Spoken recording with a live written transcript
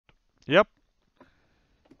Yep.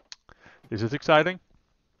 This is exciting.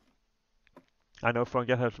 I know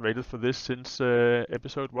Fungian has waited for this since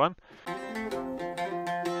episode 1.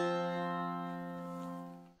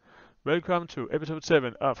 Welcome to episode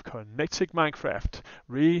 7 of Connecting Minecraft,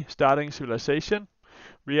 restarting civilization.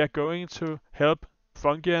 We are going to help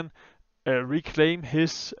Fungian reclaim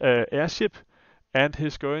his airship, and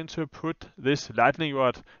he's going to put this lightning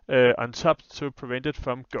rod on top to prevent it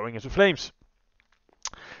from going into flames.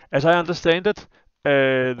 As I understand it,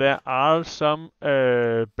 there are some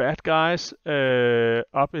bad guys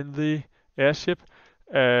up in the airship,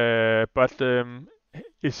 but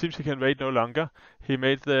it seems he can wait no longer. He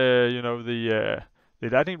made the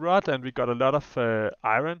lightning rod, and we got a lot of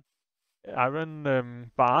iron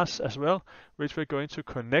bars as well, which we're going to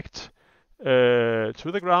connect to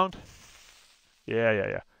the ground.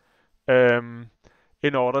 Yeah.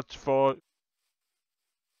 In order for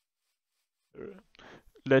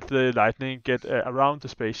let the lightning get around the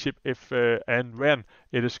spaceship if and when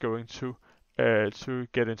it is going to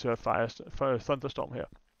get into a thunderstorm here.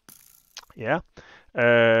 Yeah,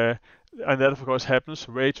 and that of course happens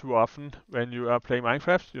way too often when you are playing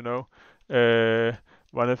Minecraft. You know,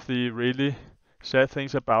 one of the really sad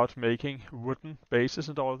things about making wooden bases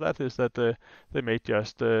and all of that is that they may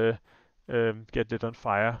just get lit on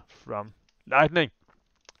fire from lightning.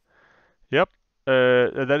 Yep.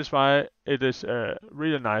 That is why it is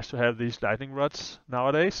really nice to have these lightning rods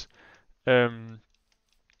nowadays. And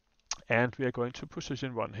we are going to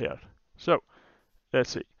position one here. So, let's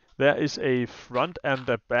see. There is a front and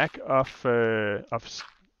a back of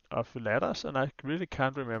ladders, and I really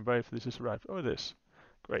can't remember if this is right. Oh, it is.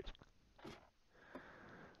 Great.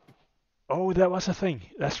 Oh, there was a thing.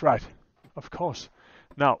 That's right. Of course.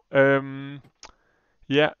 Now,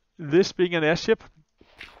 yeah, this being an airship,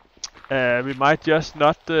 we might just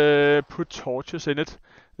not put torches in it.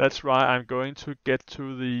 That's why I'm going to get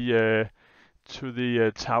to the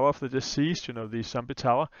Tower of the Deceased, you know, the zombie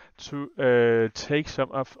tower, to take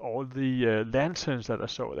some of all the lanterns that I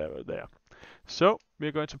saw there. So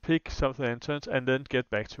we're going to pick some of the lanterns and then get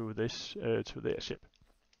back to this to the airship.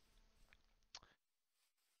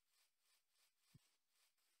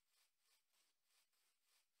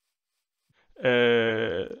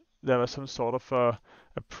 There was some sort of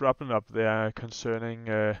a problem up there concerning,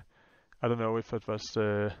 I don't know if it was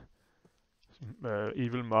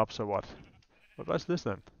evil mobs or what. What was this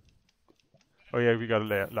then? Oh yeah, we got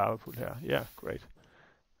a lava pool here. Yeah, great.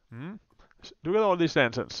 Look at all these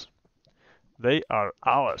lanterns. They are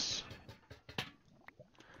ours.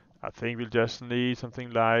 I think we'll just need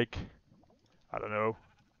something like, I don't know.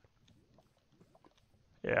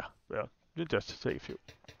 Yeah, well, we'll just take a few.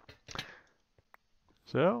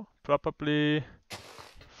 So, probably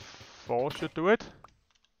 4 should do it.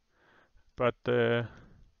 But, I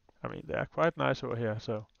mean, they are quite nice over here,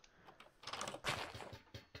 so.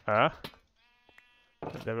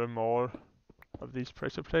 There were more of these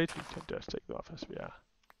pressure plates. We can just take them off as we are.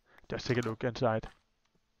 Just take a look inside.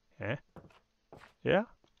 Yeah?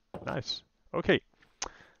 Nice. Okay.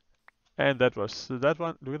 And that was that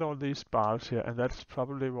one. Look at all these bars here, and that's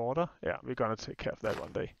probably water. Yeah, we're gonna take care of that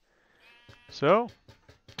one day. So,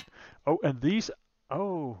 oh, and these,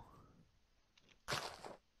 oh,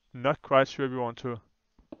 not quite sure we want to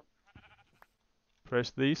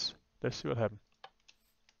press these. Let's see what happens.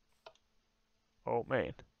 Oh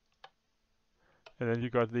man. And then you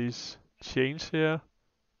got these chains here.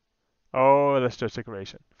 Oh, that's just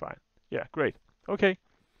decoration. Fine. Yeah, great. Okay.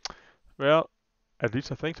 Well, at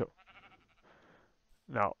least I think so.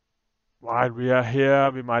 Now, while we are here,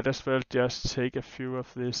 we might as well just take a few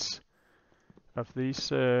of these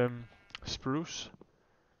spruce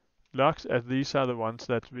logs, as these are the ones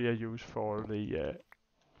that we are used for the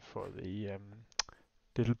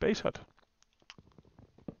little base hut.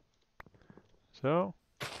 So,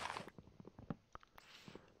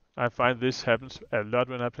 I find this happens a lot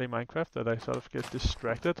when I play Minecraft, that I sort of get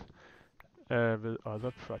distracted with other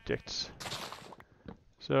projects.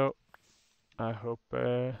 So, I hope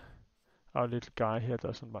our little guy here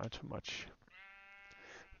doesn't mind too much.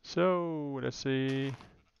 So, let's see.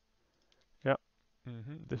 Yeah,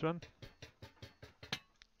 this one.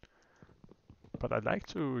 But I'd like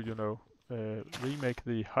to, you know, remake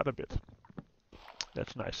the hut a bit.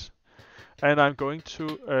 That's nice. And I'm going to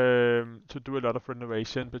do a lot of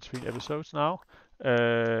renovation between episodes now.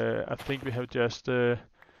 I think we have just gone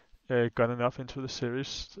enough into the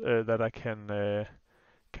series that I can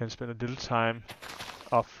spend a little time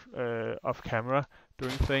off camera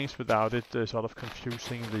doing things without it sort of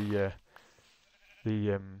confusing the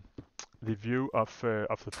view of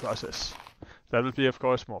the process. that will be, of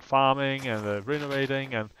course, more farming and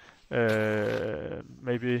renovating and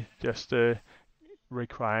maybe just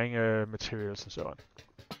requiring materials and so on.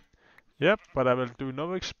 Yep, but I will do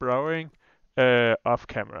no exploring off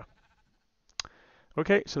camera.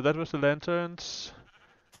 Okay, so that was the lanterns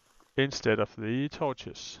instead of the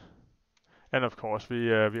torches. And of course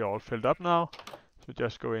we all filled up now. So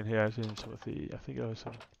just go in here in some of the, I think there was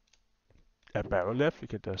a barrel left. We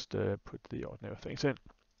can just put the ordinary things in,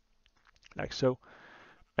 like so.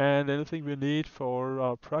 And anything we need for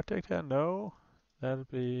our project here? No, that'll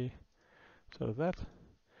be sort of that.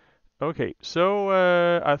 Okay, so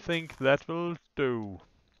I think that will do.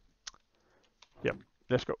 Yep,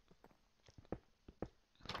 let's go.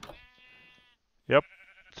 Yep,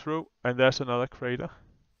 through, and there's another crater.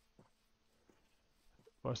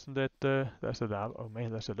 Wasn't it? There's a lava. Oh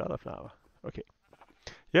man, there's a lot of lava. Okay.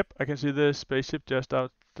 Yep, I can see the spaceship just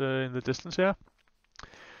out in the distance here.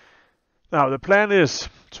 Now the plan is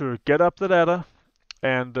to get up the ladder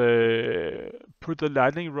and put the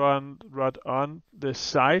lightning rod on the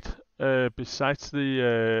side besides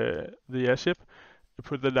the airship.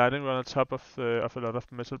 Put the lightning rod on top of a lot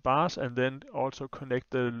of metal bars, and then also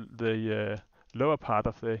connect the lower part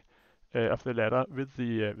of the ladder with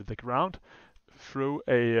the ground through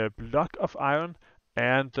a block of iron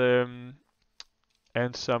and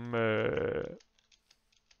some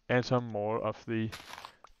more of the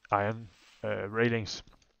iron railings.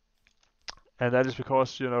 And that is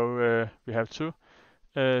because, you know, we have to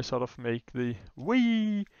sort of make the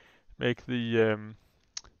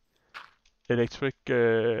electric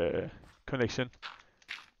connection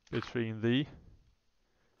between the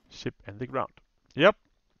ship and the ground. Yep.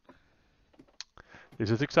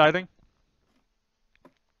 This is exciting.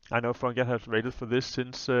 I know Fungian has waited for this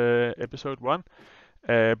since episode 1,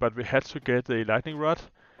 but we had to get a lightning rod,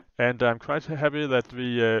 and I'm quite happy that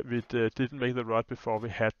we didn't make the rod before we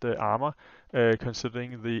had the armor,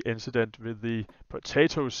 considering the incident with the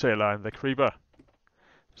potato seller and the creeper.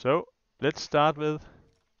 So let's start with.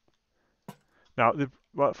 Now,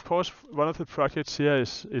 well, of course, one of the projects here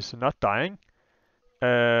is not dying,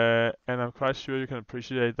 and I'm quite sure you can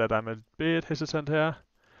appreciate that I'm a bit hesitant here.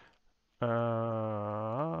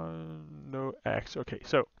 No axe. Okay,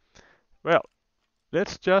 so, well,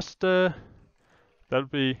 let's just that'll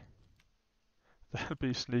be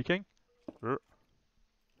sneaking,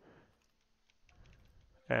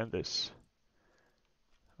 and this.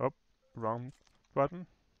 Oh, wrong button.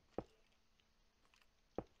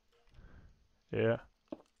 Yeah,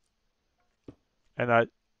 and I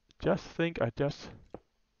just think I just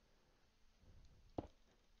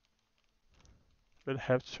will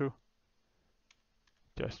have to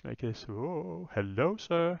just make this. Oh, hello,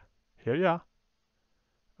 sir. Here you are.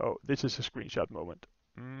 Oh, this is a screenshot moment.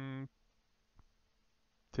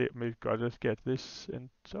 We've got to get this in.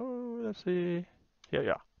 So let's see. Here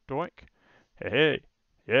you are. Doink. Hey,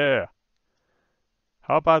 yeah.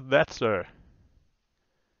 How about that, sir?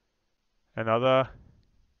 Another.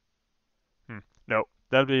 No,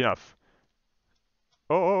 that'll be enough.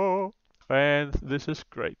 Oh, and this is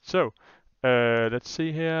great. So, let's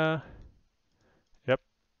see here. Yep.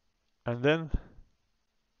 And then,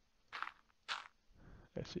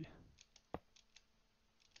 let's see.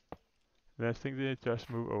 Then I think they just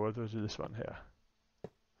move over to this one here.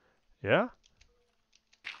 Yeah.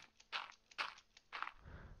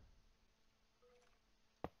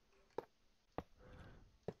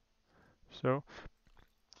 So,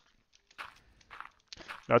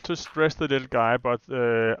 not to stress the little guy, but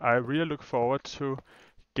I really look forward to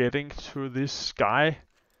getting to this sky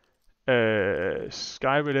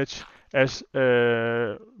village, as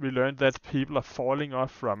we learned that people are falling off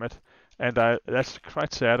from it, and that's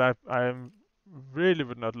quite sad. I really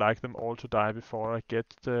would not like them all to die before I get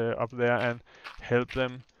up there and help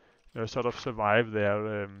them, you know, sort of survive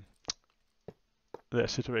their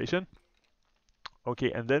situation.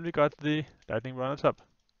 Okay, and then we got the lightning run on top.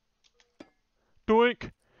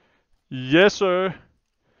 Doink! Yes, sir!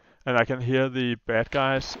 And I can hear the bad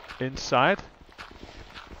guys inside.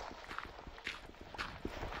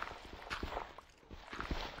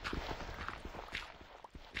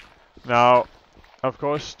 Now, of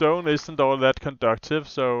course, stone isn't all that conductive,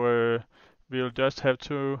 so we'll just have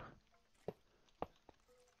to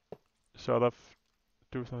sort of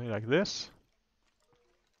do something like this.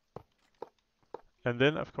 And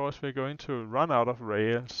then, of course, we're going to run out of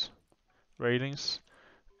railings.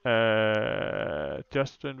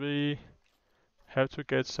 Just when we have to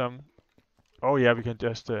get some. Oh yeah, we can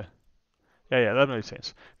just. Yeah, that makes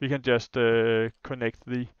sense. We can just connect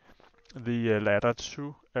the ladder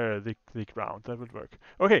to the ground. That would work.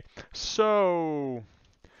 Okay, so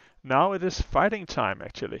Now it is fighting time,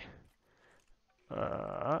 actually.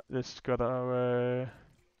 Let's got our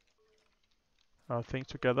thing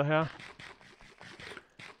together here.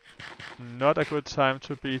 Not a good time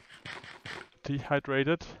to be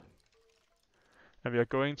dehydrated. And we are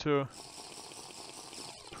going to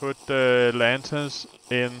put the lanterns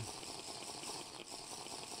in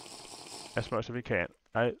as much as we can.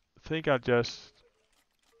 I think I'll just...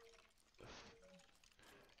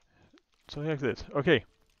 something like this. Okay.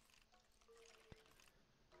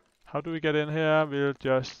 How do we get in here? We'll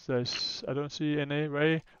just... I don't see any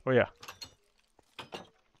way. Oh yeah.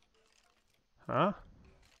 Huh?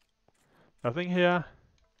 Nothing here.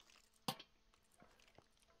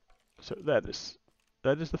 So that is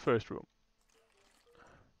the first room.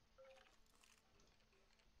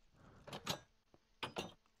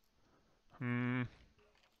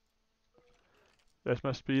 That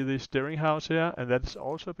must be the steering house here, and that's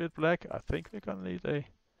also a bit black. I think we're gonna need a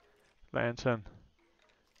lantern.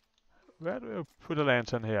 Where do we put a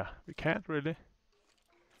lantern here? We can't really.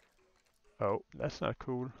 Oh, that's not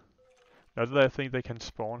cool. Not that I think they can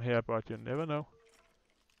spawn here, but you never know.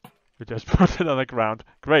 We just put it on the ground.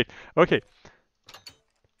 Great. Okay.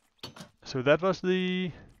 So that was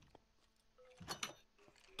the...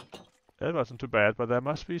 that wasn't too bad, but there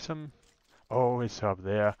must be some... oh, it's up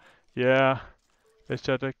there. Yeah. Let's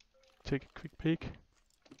just take a quick peek.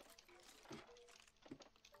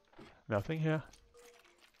 Nothing here.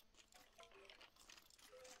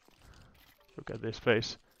 Look at this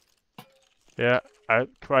place. Yeah, I'm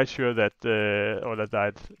quite sure that all that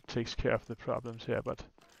died takes care of the problems here, but...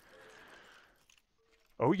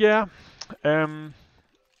 oh yeah.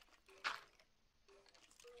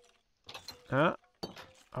 How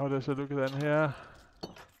does it look then here?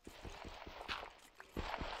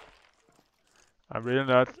 I'm really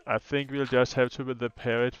not... I think we'll just have to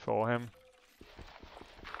repair it for him.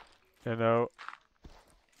 You know.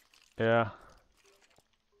 Yeah.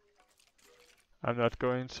 I'm not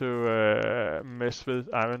going to mess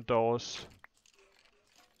with iron doors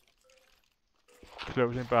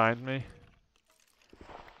closing behind me.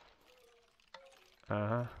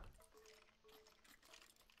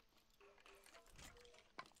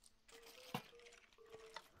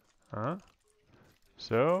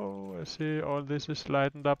 So, let's see, all this is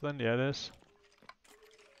lightened up then? Yeah, it is.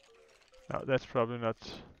 No, that's probably not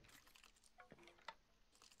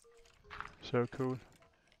so cool.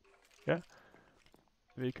 Yeah.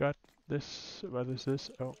 We got this. What is this?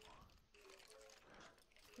 Oh.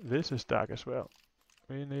 This is dark as well.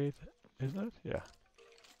 We need... isn't it? Yeah.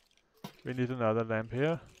 We need another lamp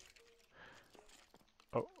here.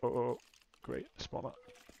 Oh. Great. Spawner.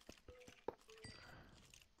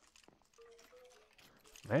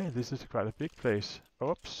 Man, this is quite a big place.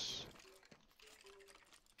 Oops.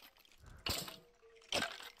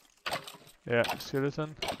 Yeah,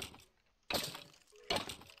 skeleton.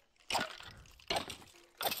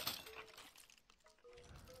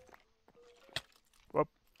 Whoop.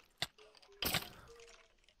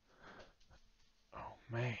 Oh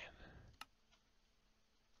man.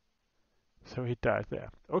 So he died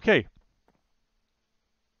there. Okay.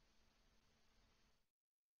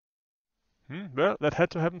 Well, that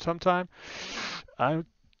had to happen sometime.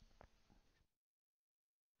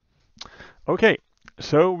 Okay,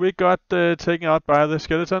 so we got taken out by the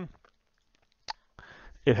skeleton.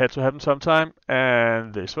 It had to happen sometime,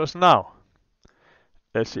 and this was now.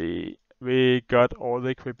 Let's see. We got all the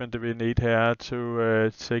equipment that we need here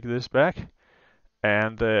to take this back,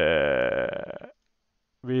 and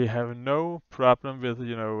we have no problem with,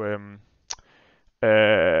 you know,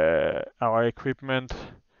 our equipment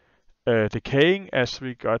decaying, as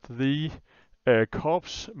we got the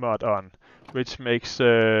corpse mod on, which makes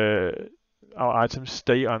our items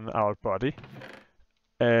stay on our body.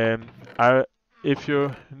 If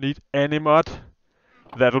you need any mod,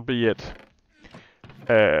 that'll be it.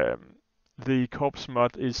 The corpse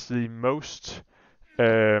mod is the most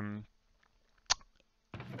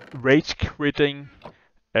rage quitting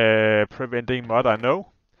preventing mod I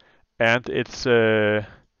know, and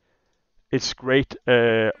it's great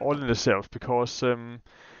all in itself, because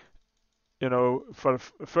you know,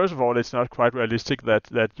 first of all, it's not quite realistic that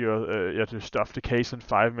you have to stuff the case in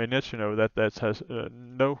 5 minutes. You know, that has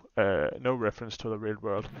no reference to the real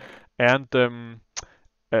world. And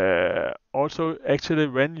also, actually,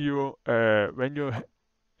 when you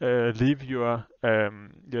leave your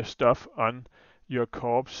stuff on your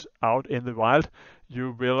corpse out in the wild,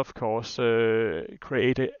 you will of course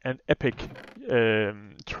create an epic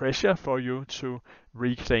treasure for you to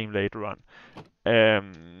reclaim later on.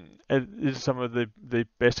 And this is some of the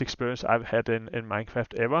best experience I've had in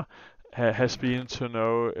Minecraft ever. has been to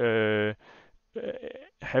know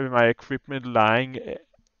having my equipment lying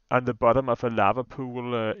on the bottom of a lava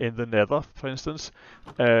pool in the Nether, for instance,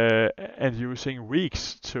 and using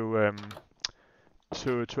weeks to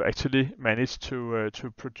actually manage to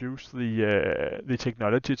produce the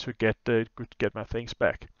technology to get my things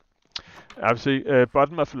back. Obviously,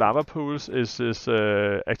 bottom of lava pools is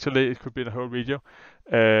actually, it could be in a whole video,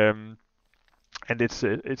 and it's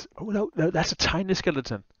oh no, that's a tiny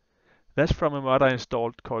skeleton. That's from a mod I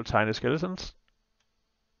installed called Tiny Skeletons.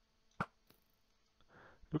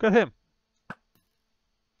 Look at him.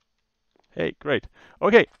 Hey, great.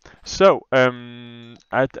 Okay, so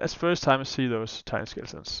that's first time I see those tiny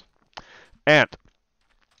skeletons, and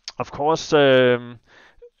of course, when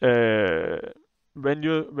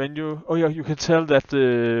you oh yeah, you can tell that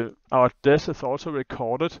our death is also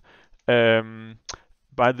recorded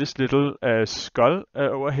by this little skull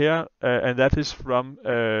over here, and that is from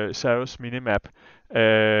Sarah's minimap.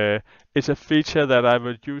 It's a feature that I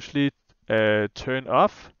would usually turn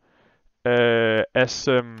off as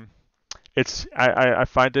I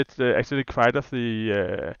find it actually quite of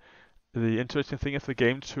the interesting thing of the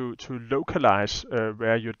game to localize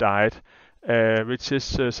where you died, which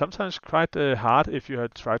is sometimes quite hard if you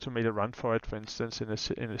had tried to make a run for it, for instance, in a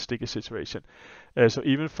sticky situation. So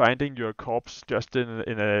even finding your corpse just in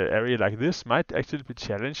an area like this might actually be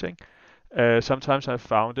challenging. Sometimes I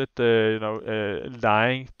found it,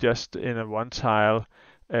 lying just in a one tile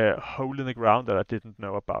hole in the ground that I didn't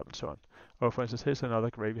know about, and so on. Oh, for instance, here's another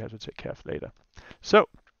grave we have to take care of later. So,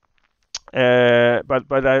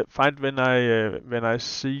 but I find when I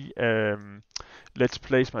see Let's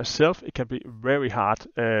Plays myself, it can be very hard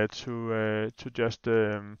to just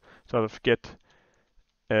sort of get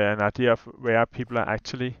an idea of where people are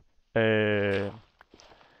actually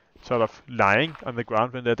sort of lying on the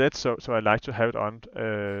ground when they're dead. So I like to have it on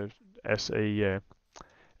as a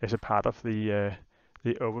part of the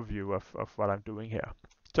overview of what I'm doing here.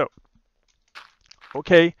 So.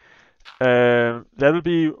 Okay, that will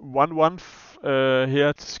be 1-1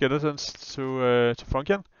 here skeletons to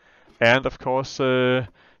Fungian, and of course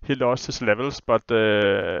he lost his levels, but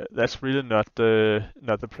that's really not the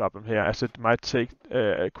problem here, as it might take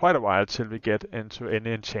quite a while till we get into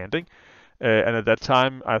any enchanting, and at that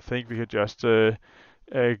time I think we could just go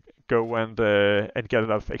and get a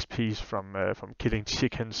lot of XPs from killing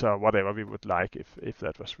chickens or whatever we would like if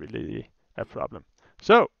that was really a problem.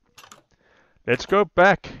 So. Let's go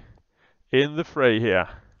back in the fray here.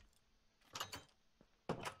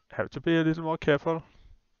 Have to be a little more careful.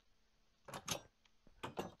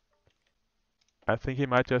 I think he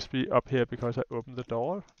might just be up here because I opened the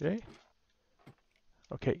door. Yay.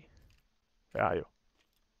 Okay. Where are you?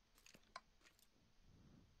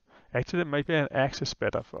 Actually, maybe an axe is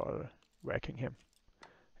better for whacking him.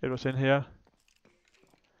 It was in here.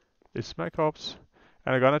 This is my corpse.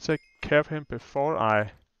 And I'm gonna take care of him before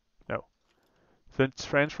I... Then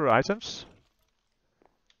transfer items,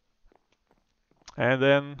 and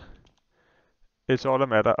then it's all a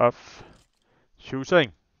matter of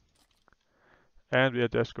shooting. And we are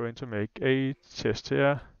just going to make a chest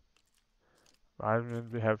here.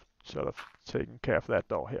 And we have sort of taken care of that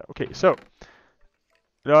door here. Okay, so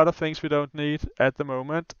a lot of things we don't need at the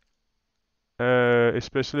moment,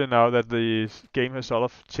 especially now that the game has sort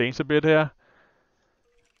of changed a bit here.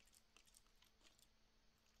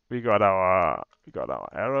 We got our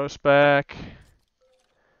arrows back.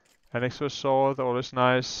 An extra sword, always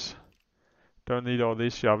nice. Don't need all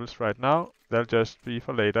these shovels right now. They'll just be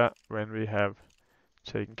for later when we have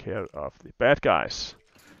taken care of the bad guys.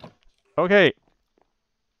 Okay.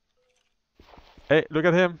 Hey, look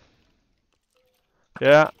at him.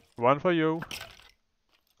 Yeah, one for you.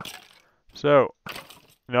 So,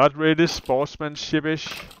 not really sportsmanship-ish.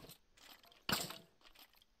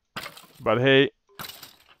 But hey.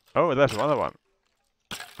 Oh, that's another one.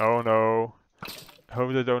 Oh no.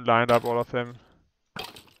 Hope they don't line up all of them.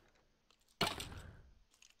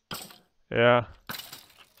 Yeah.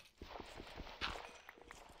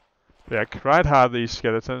 They are quite hard, these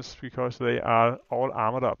skeletons, because they are all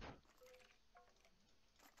armored up.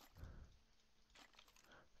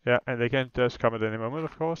 Yeah, and they can just come at any moment,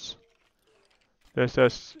 of course. There's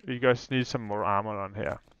just, we just need some more armor on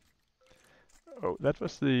here. Oh, that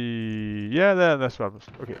was the... Yeah, that's what was...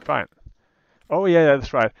 Okay, fine. Oh, yeah,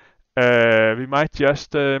 that's right. We might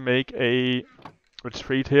just make a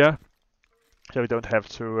retreat here, so we don't have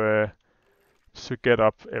to get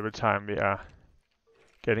up every time we are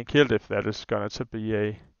getting killed, if that is going to be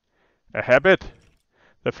a habit.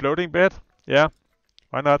 The floating bed? Yeah,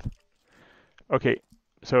 why not? Okay,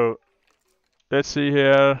 so let's see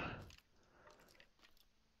here.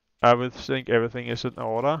 I would think everything is in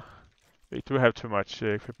order. We do have too much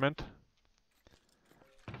equipment.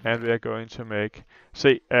 And we are going to make...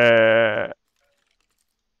 See, I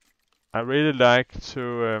really like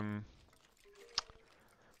to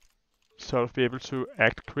sort of be able to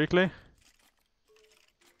act quickly.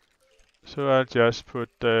 So I'll just put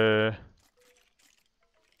the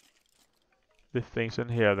things in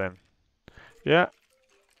here then. Yeah.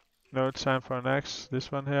 No time for an axe.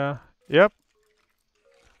 This one here. Yep.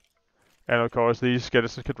 And of course these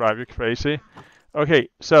skeletons can drive you crazy. Okay,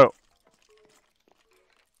 so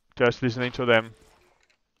just listening to them.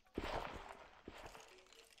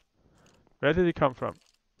 Where did he come from?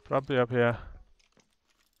 Probably up here.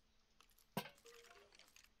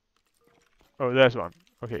 Oh, there's one.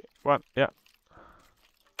 Okay, one, yeah.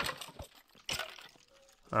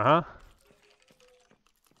 Uh-huh.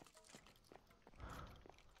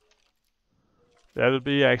 That'll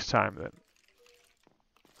be axe time then.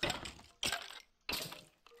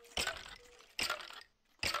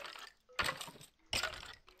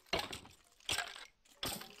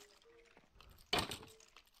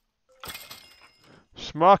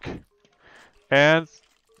 Smock! And...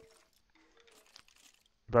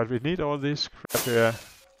 But we need all this crap here.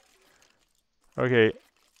 Okay.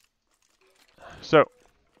 So.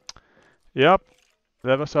 Yep.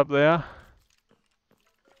 That was up there.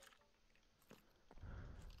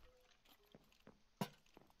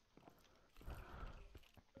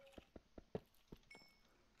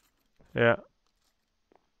 Yeah.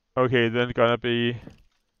 Okay, then gonna be...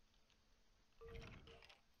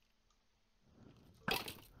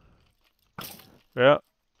 Well,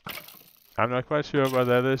 I'm not quite sure what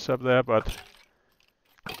that is up there, but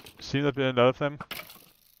seems to be a lot of them.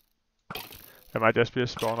 There might just be a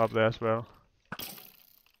spawn up there as well.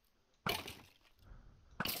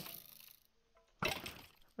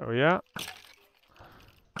 Oh yeah.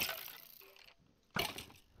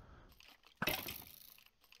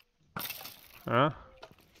 Huh?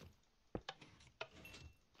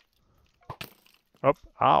 Oh,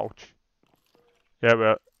 ouch. Yeah,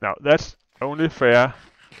 well, now that's only fair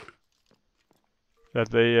that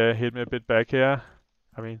they hit me a bit back here.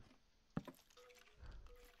 I mean,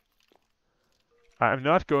 I'm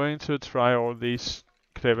not going to try all these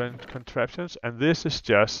clever contraptions, and this is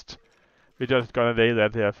just, we're just gonna lay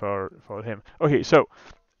that here for him. Okay, so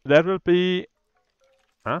that will be,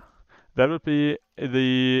 that will be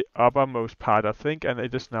the uppermost part, I think, and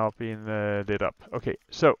it is now being lit up. Okay,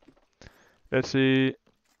 so let's see.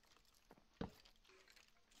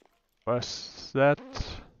 Was that?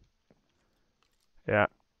 Yeah,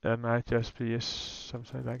 that might just be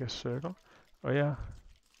something like a circle. Oh yeah.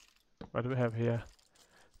 What do we have here?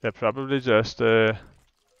 They're probably just down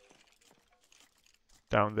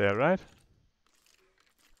there, right?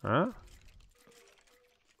 Huh?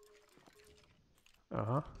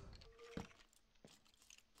 Uh-huh.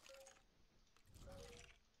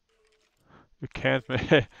 You can't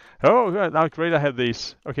make... Oh, good. Now great, I have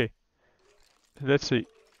these. Okay. Let's see.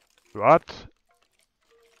 What?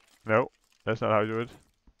 No, that's not how you do it.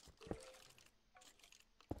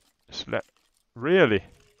 Really?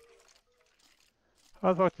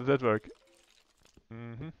 How the fuck does that work?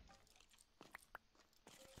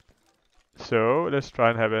 So, let's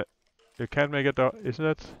try and have it. You can't make a door, isn't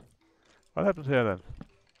it? What happens here then?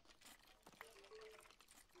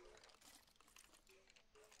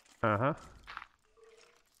 Uh-huh.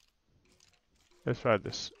 Let's try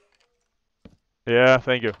this. Yeah,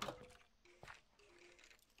 thank you.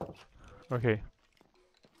 Okay.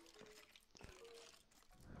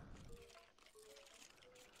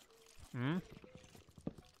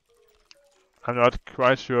 I'm not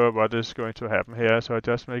quite sure what is going to happen here, so I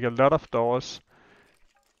just make a lot of doors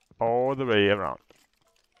all the way around.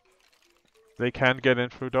 They can't get in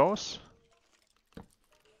through doors,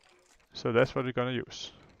 so that's what we're gonna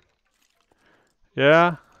use.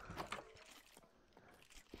 Yeah.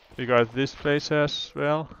 We got this place as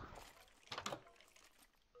well.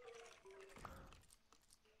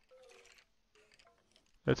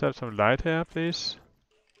 Let's have some light here, please.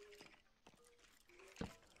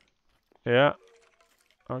 Yeah.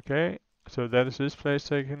 Okay. So that is this place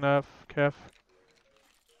taken off, Kev.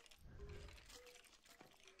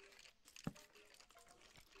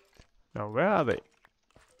 Now where are they?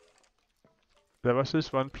 There was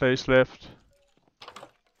this one place left.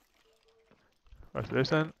 What's this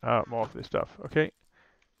then? Ah, more of this stuff. Okay.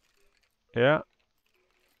 Yeah.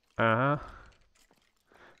 Uh-huh.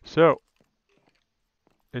 So,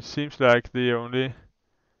 it seems like the only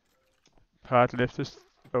part left is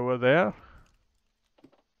over there.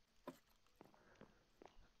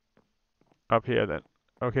 Up here then.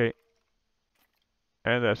 Okay.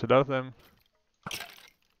 And there's a lot of them.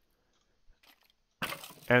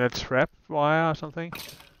 And a trap wire or something.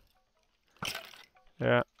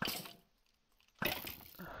 Yeah.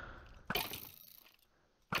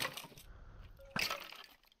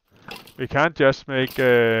 We can't just make...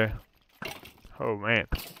 Oh man.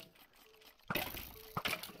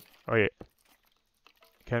 Okay.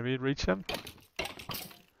 Can we reach them?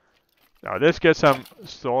 Now let's get some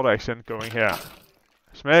sword action going here.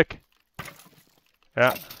 Smack!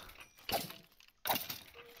 Yeah.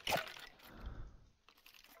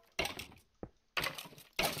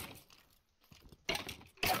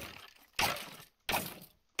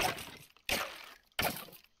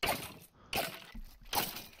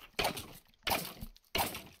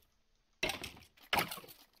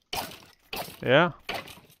 Yeah.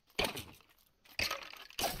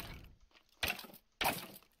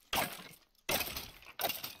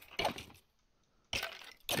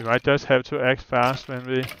 We might just have to act fast when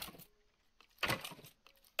we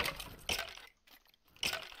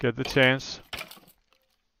get the chance.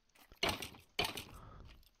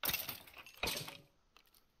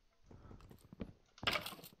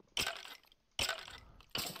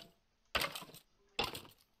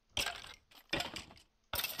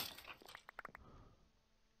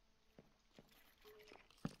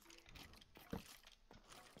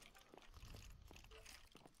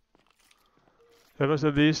 That was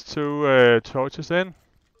at least 2 torches in.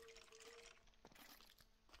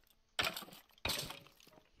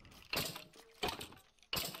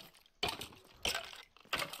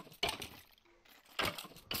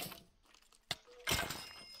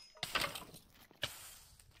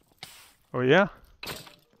 Oh yeah?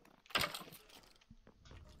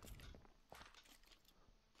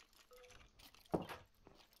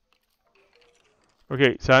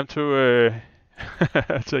 Okay, time to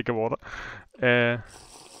take a water.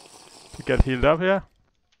 To get healed up here.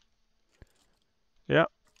 Yeah.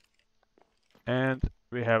 And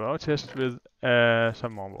we have our chest with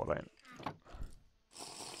some more water in.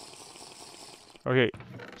 Okay,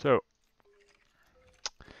 so.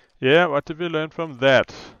 Yeah, what did we learn from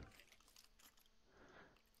that?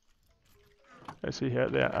 Let's see here,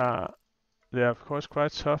 they are of course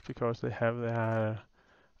quite tough because they have their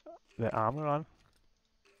armor on.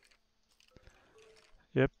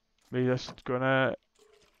 Yep, we're just gonna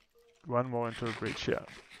one more into the bridge here.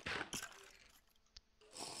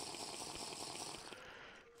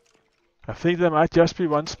 I think there might just be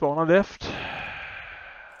one spawner left.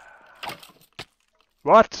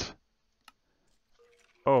 What?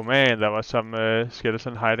 Oh man, there was some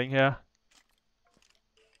skeleton hiding here.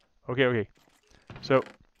 Okay. So,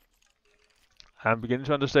 I'm beginning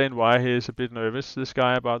to understand why he is a bit nervous, this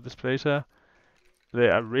guy, about this place here. They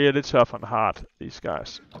are really tough and hard, these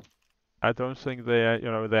guys. I don't think they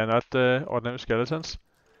are, they're not ordinary skeletons.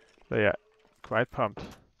 They are quite pumped.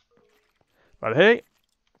 But hey,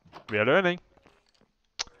 we are learning.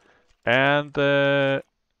 And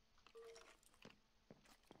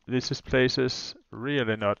this place is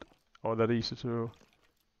really not all that easy to,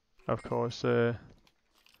 of course,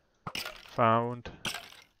 found.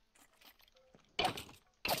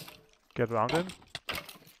 Get around in.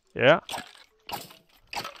 Yeah.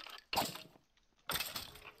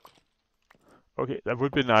 Okay, that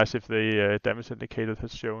would be nice if the damage indicator had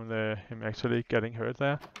shown him actually getting hurt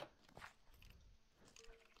there.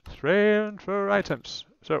 Transfer items.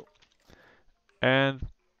 So, and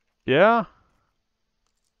yeah.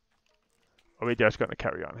 Or we're just gonna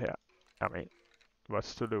carry on here. I mean,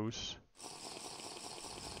 what's to lose?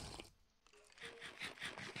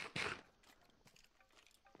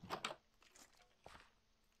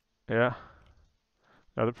 Yeah.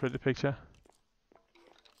 Another pretty picture.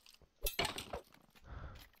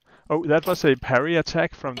 Oh, that was a parry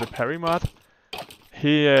attack from the parry mod.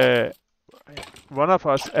 He, one of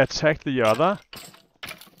us attacked the other,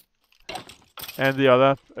 and the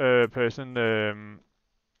other person,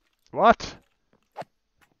 what?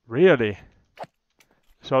 Really?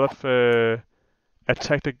 Sort of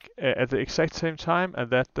attacked at the exact same time, and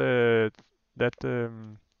that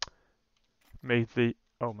made the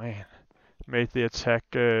made the attack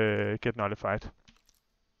get nullified.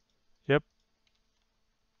 Yep.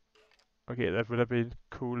 Okay, that would have been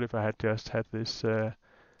cool if I had just had this. Oh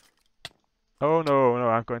no,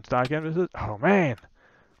 I'm going to die again with it. Oh man.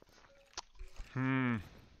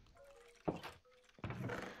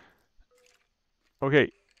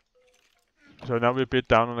 Okay. So now we're a bit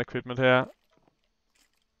down on equipment here.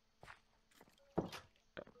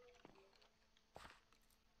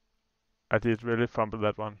 I did really fumble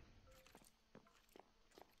that one.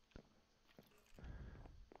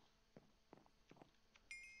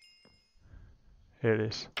 Here it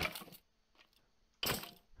is.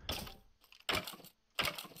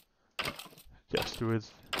 Just do it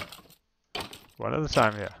one at a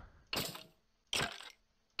time here.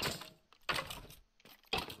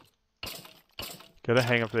 Get a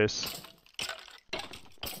hang of this.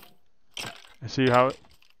 And see how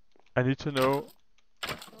I need to know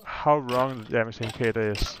how wrong the damage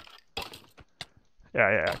indicator is.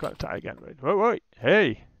 Yeah, I'm gonna try again. Wait,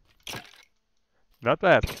 hey! Not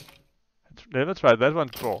bad. Never tried that one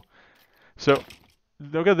before. So,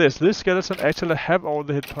 look at this. This skeleton actually have all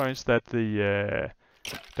the hit points that the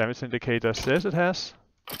damage indicator says it has.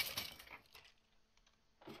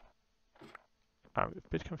 I'm a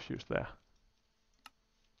bit confused there.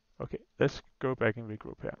 Okay, let's go back and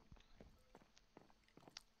regroup here.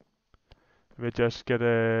 We just get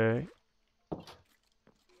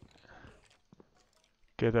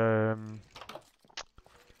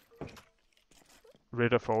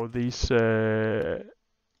rid of all these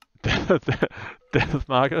death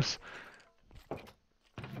markers.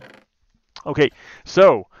 Okay,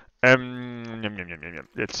 so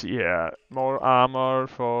let's see here. More armor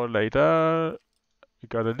for later. We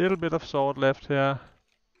got a little bit of sword left here,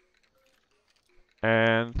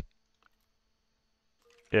 and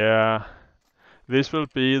yeah, this will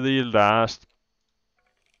be the last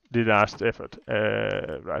effort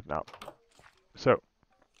right now. So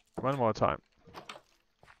one more time.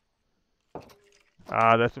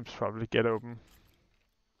 That should probably get open.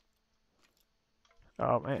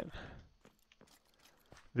 Oh man.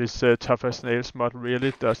 This tough as nails mod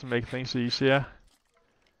really doesn't make things easier.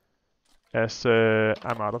 As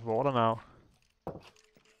I'm out of water now.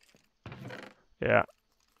 Yeah.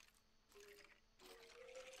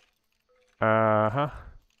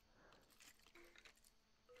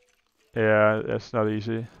 Yeah, that's not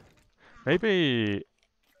easy. Maybe...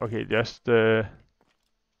 Okay, just...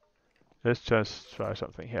 let's just try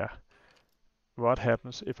something here. What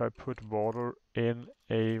happens if I put water in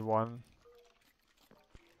a one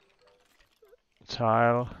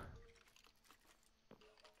tile?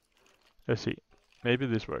 Let's see. Maybe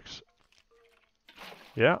this works.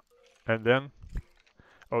 Yeah, and then...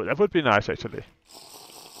 Oh, that would be nice actually.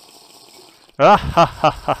 Ah ha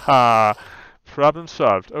ha ha ha! Problem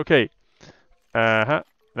solved. Okay.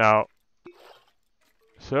 Now.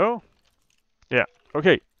 So. Yeah.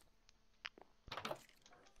 Okay.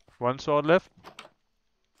 One sword left.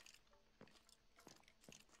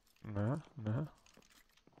 No.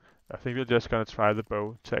 I think we're just gonna try the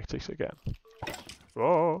bow tactics again.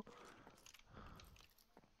 Whoa.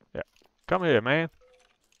 Yeah. Come here, man.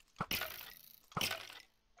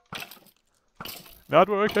 Not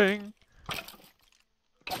working.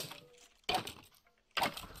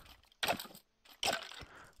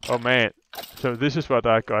 Oh man. So this is what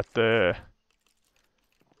I got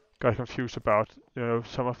confused about. You know,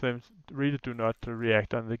 some of them really do not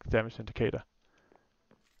react on the damage indicator.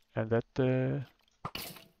 And that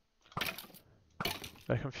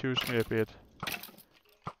confused me a bit.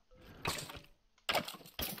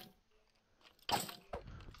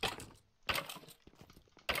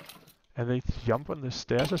 And they jump on the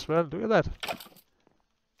stairs as well. Look at that.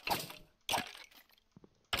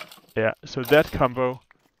 Yeah, so that combo,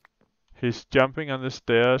 he's jumping on the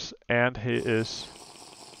stairs and he is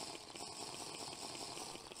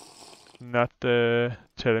not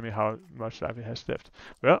telling me how much life he has left.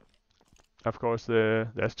 Well, of course,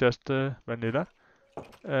 that's just vanilla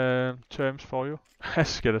terms for you.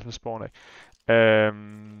 Skeleton spawning.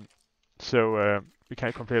 So we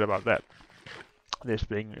can't complain about that. This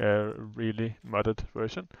being a really modded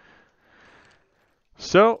version.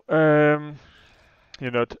 So,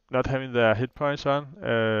 you know, not having the hit points on,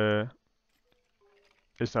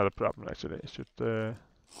 it's not a problem actually. It should, you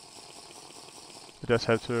just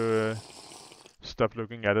have to stop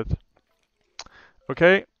looking at it.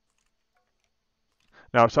 Okay.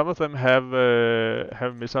 Now some of them have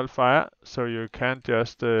missile fire, so you can't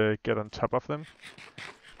just get on top of them.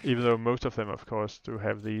 Even though most of them, of course, do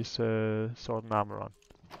have these sword and armor on.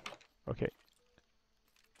 Okay.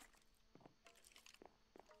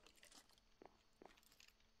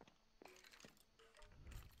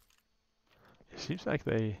 It seems like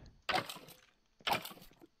they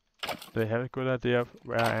have a good idea of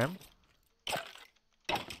where I am.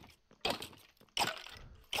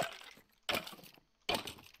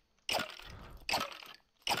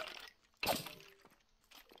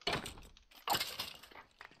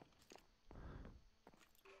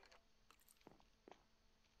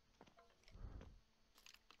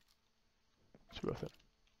 Two of them.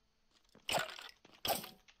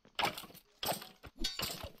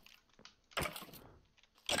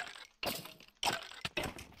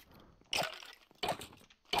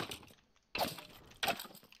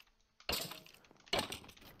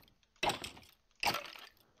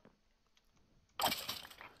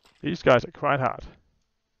 These guys are quite hard.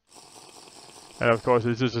 And of course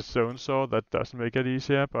this is a stone sword that doesn't make it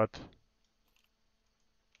easier, but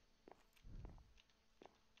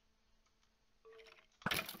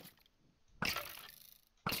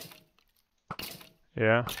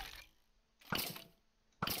yeah.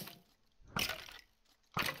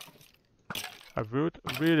 I would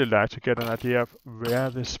really like to get an idea of where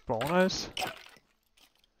the spawner is.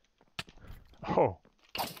 Oh.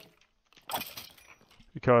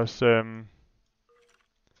 Because, yeah,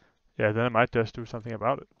 then I might just do something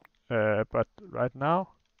about it. But right now...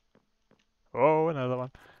 Oh, another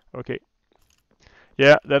one. Okay.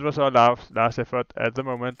 Yeah, that was our last effort at the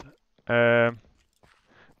moment.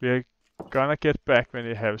 We're gonna get back when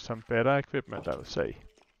we have some better equipment, I would say.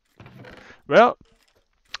 Well,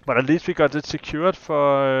 but at least we got it secured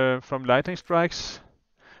for from lightning strikes.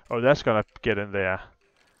 Oh, that's gonna get in there.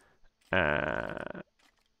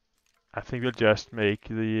 I think we'll just make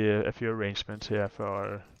the a few arrangements here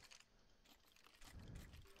for.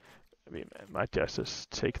 We might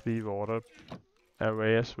just take the water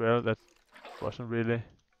away as well. That wasn't really,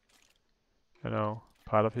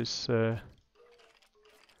 part of his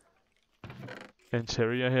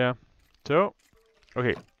interior here. So,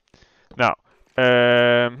 okay. Now,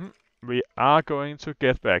 we are going to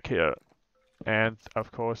get back here, and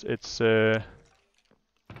of course it's.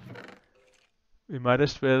 We might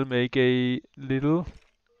as well make a little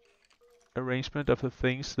arrangement of the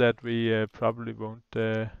things that we probably won't.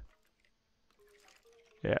 Yeah,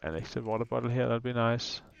 an extra water bottle here, that'd be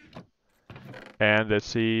nice. And let's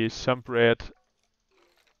see, some bread.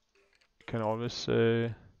 Can always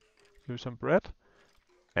use some bread.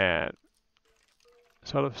 And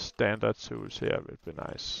sort of standard tools here would be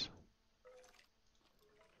nice.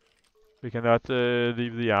 We cannot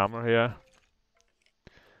leave the armor here.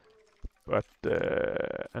 But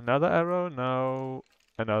another arrow, no.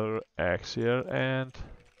 Another axe here, and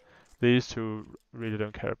these two really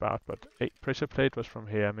don't care about. But a pressure plate was from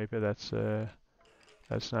here. Maybe that's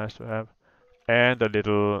nice to have. And a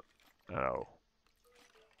little,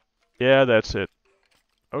 yeah, that's it.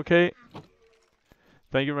 Okay.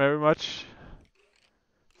 Thank you very much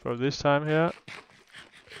for this time here.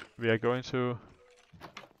 We are going to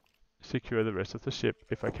secure the rest of the ship,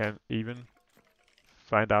 if I can even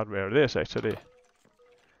find out where it is actually.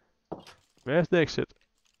 Where's the exit?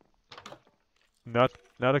 Not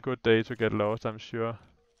a good day to get lost, I'm sure.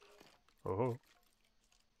 Oh.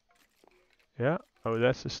 Yeah. Oh,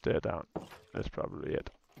 that's the stair down. That's probably it.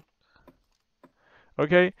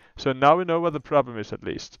 Okay, so now we know what the problem is at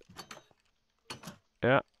least.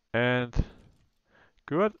 Yeah, and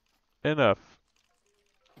good enough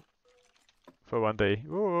for one day.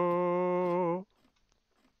 Whoa.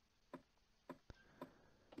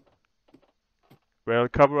 Well,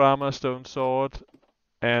 copper armor, stone sword,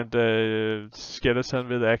 and skeleton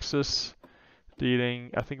with axes,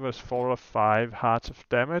 dealing, I think it was 4 or 5 hearts of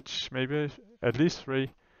damage, maybe at least 3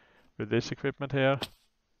 with this equipment here.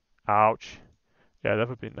 Ouch. Yeah, that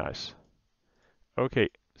would be nice. Okay,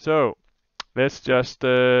 so let's just,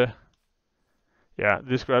 yeah,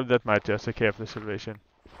 this grab that might just take care of the situation.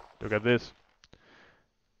 Look at this.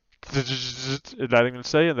 Lighting will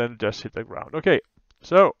say, and then just hit the ground. Okay,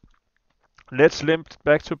 so let's limp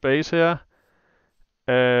back to base here.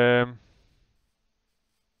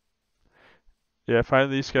 Yeah,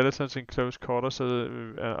 find these skeletons in close quarters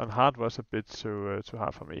on hard was a bit too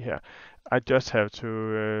hard for me here. I just have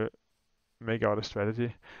to make out a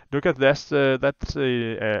strategy. Look at this. That's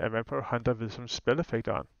a vampire hunter with some spell effect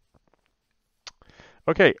on.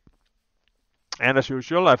 Okay. And as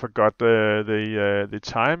usual, I forgot the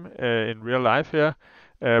time in real life here,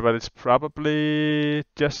 but it's probably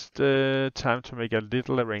just time to make a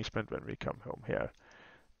little arrangement when we come home here.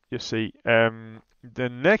 You see, the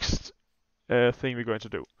next thing we're going to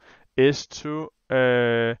do is to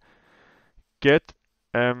get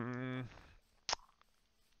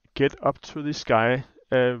up to the sky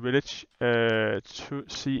village to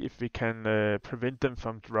see if we can prevent them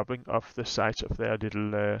from dropping off the sides of their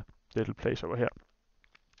little place over here.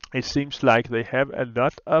 It seems like they have a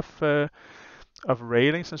lot of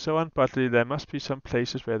railings and so on, but there must be some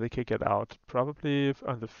places where they can get out, probably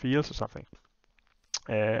on the fields or something.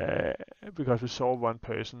 Because we saw one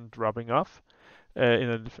person dropping off in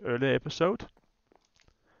an earlier episode,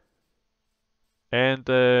 and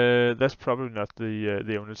that's probably not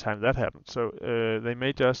the only time that happened. So they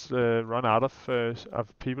may just run out of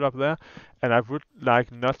people up there, and I would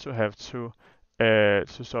like not to have to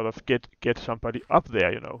sort of get somebody up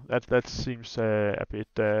there. That seems a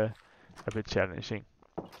bit challenging.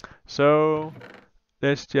 So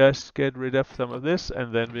let's just get rid of some of this,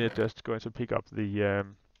 and then we're just going to pick up the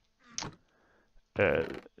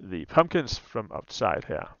the pumpkins from outside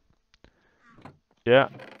here. Yeah.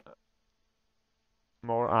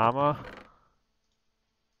 More armor.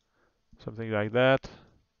 Something like that.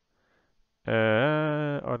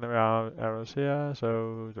 Ordinary arrows here.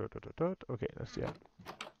 So, okay, that's the end.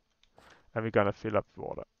 And we're gonna fill up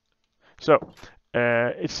water. So,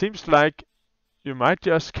 it seems like you might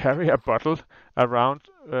just carry a bottle around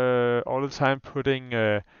all the time, putting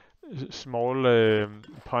small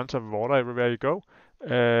ponds of water everywhere you go.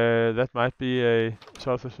 That might be a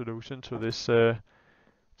sort of a solution to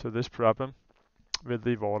this problem with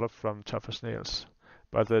the water from tougher snails.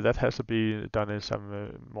 But that has to be done in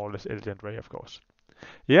some more or less elegant way, of course.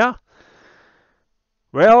 Yeah.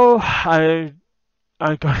 Well, I'm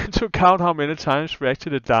going to count how many times we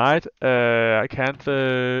actually died. I can't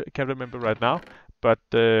remember right now, but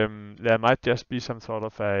there might just be some sort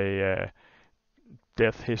of a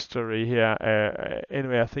death history here.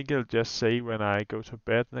 Anyway, I think it'll just say when I go to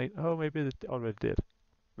bed. Oh, maybe it already did.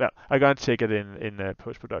 Well, I'm going to check it in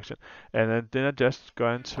post-production, and then I'm just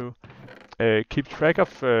going to keep track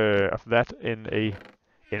of that in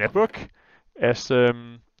a book. As well,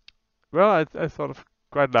 I thought of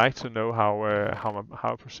quite like to know how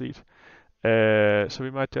I proceed. So we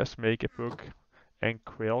might just make a book and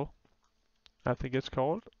quill. I think it's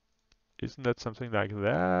called. Isn't that something like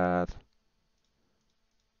that?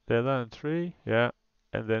 Leather and tree, yeah.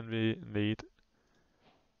 And then we need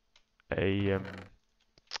an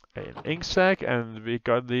ink sac, and we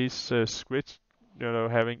got these squids,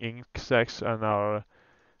 having ink sacs on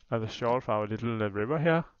the shore of our little river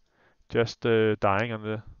here, just dying on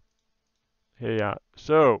the. Here you are.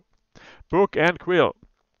 So, book and quill.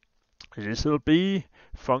 This will be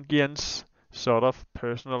Fungian's sort of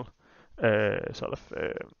personal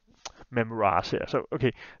memoirs here. So,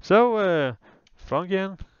 okay. So,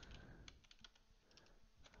 Fungian.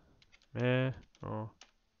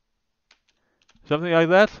 Something like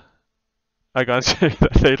that. I gotta check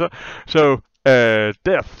that later. So,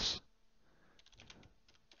 deaths.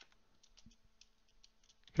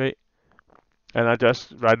 Okay. And I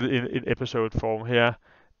just write it in episode form here.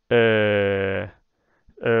 So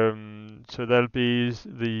that'll be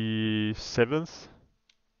the 7th.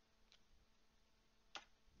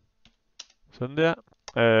 Sådan der.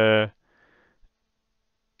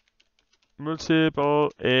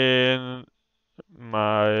 Multiple in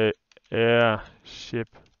my airship.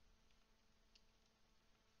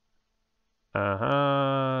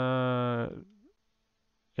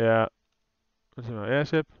 Yeah. Multiple my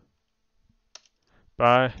airship.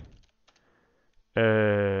 By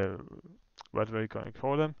what are we going to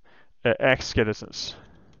call them? Axe skeletons.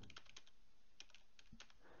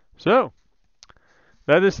 So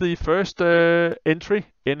that is the first entry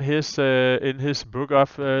in his book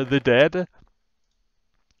of the dead.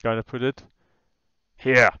 Gonna put it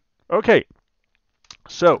here. Okay.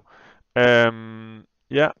 So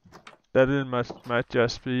yeah, that might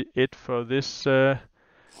just be it for this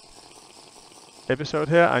episode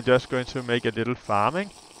here. I'm just going to make a little farming,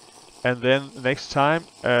 and then next time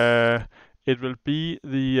it will be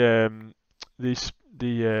the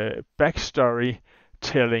backstory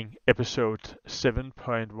telling episode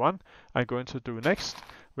 7.1 I'm going to do next,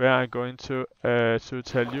 where I'm going to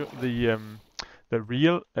tell you the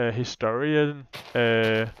real historian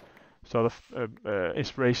sort of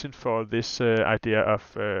inspiration for this idea of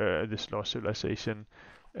this lost civilization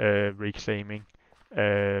reclaiming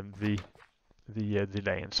the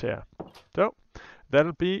lands here. So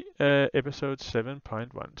that'll be episode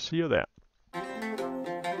 7.1. See you there.